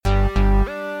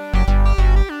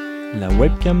La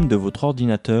webcam de votre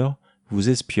ordinateur vous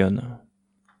espionne.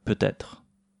 Peut-être.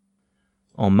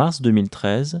 En mars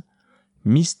 2013,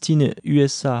 Miss Teen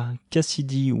USA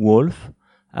Cassidy Wolf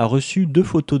a reçu 2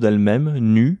 photos d'elle-même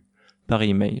nues par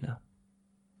email.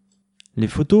 Les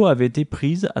photos avaient été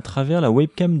prises à travers la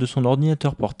webcam de son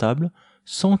ordinateur portable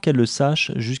sans qu'elle le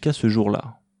sache jusqu'à ce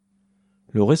jour-là.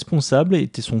 Le responsable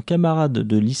était son camarade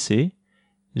de lycée,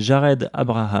 Jared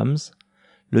Abrahams,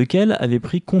 lequel avait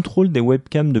pris contrôle des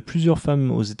webcams de plusieurs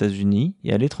femmes aux États-Unis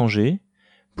et à l'étranger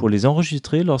pour les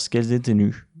enregistrer lorsqu'elles étaient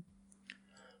nues.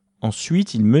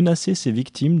 Ensuite, il menaçait ses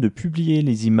victimes de publier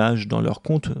les images dans leurs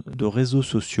comptes de réseaux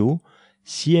sociaux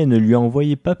si elles ne lui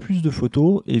envoyaient pas plus de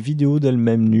photos et vidéos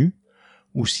d'elles-mêmes nues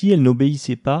ou si elles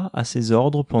n'obéissaient pas à ses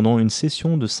ordres pendant une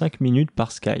session de 5 minutes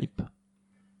par Skype.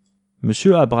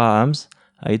 Monsieur Abrahams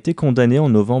a été condamné en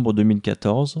novembre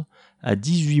 2014 à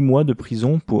 18 mois de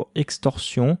prison pour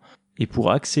extorsion et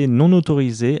pour accès non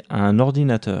autorisé à un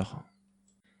ordinateur.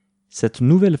 Cette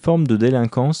nouvelle forme de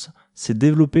délinquance s'est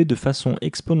développée de façon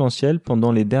exponentielle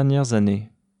pendant les dernières années.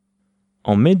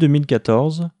 En mai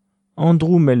 2014,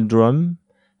 Andrew Meldrum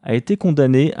a été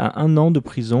condamné à 1 an de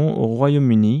prison au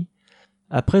Royaume-Uni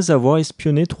après avoir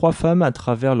espionné 3 femmes à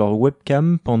travers leur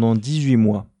webcam pendant 18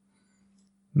 mois.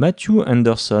 Matthew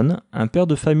Anderson, un père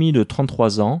de famille de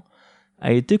 33 ans,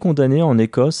 a été condamné en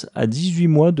Écosse à 18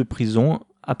 mois de prison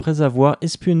après avoir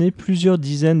espionné plusieurs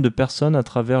dizaines de personnes à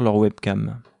travers leur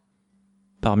webcam.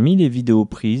 Parmi les vidéos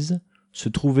prises, se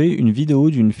trouvait une vidéo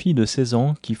d'une fille de 16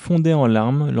 ans qui fondait en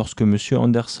larmes lorsque M.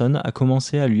 Anderson a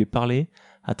commencé à lui parler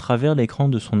à travers l'écran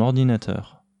de son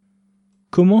ordinateur.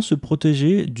 Comment se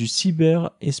protéger du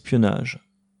cyberespionnage ?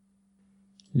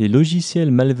 Les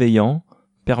logiciels malveillants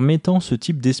permettant ce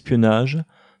type d'espionnage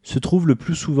se trouvent le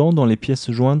plus souvent dans les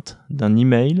pièces jointes d'un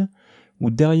email ou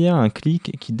derrière un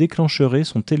clic qui déclencherait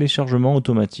son téléchargement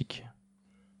automatique.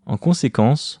 En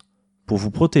conséquence, pour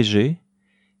vous protéger,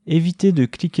 évitez de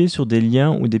cliquer sur des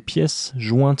liens ou des pièces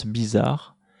jointes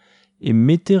bizarres et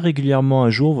mettez régulièrement à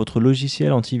jour votre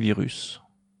logiciel antivirus.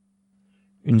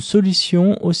 Une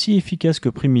solution aussi efficace que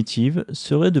primitive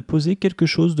serait de poser quelque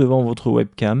chose devant votre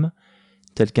webcam,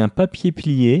 tel qu'un papier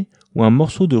plié ou un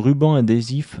morceau de ruban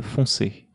adhésif foncé.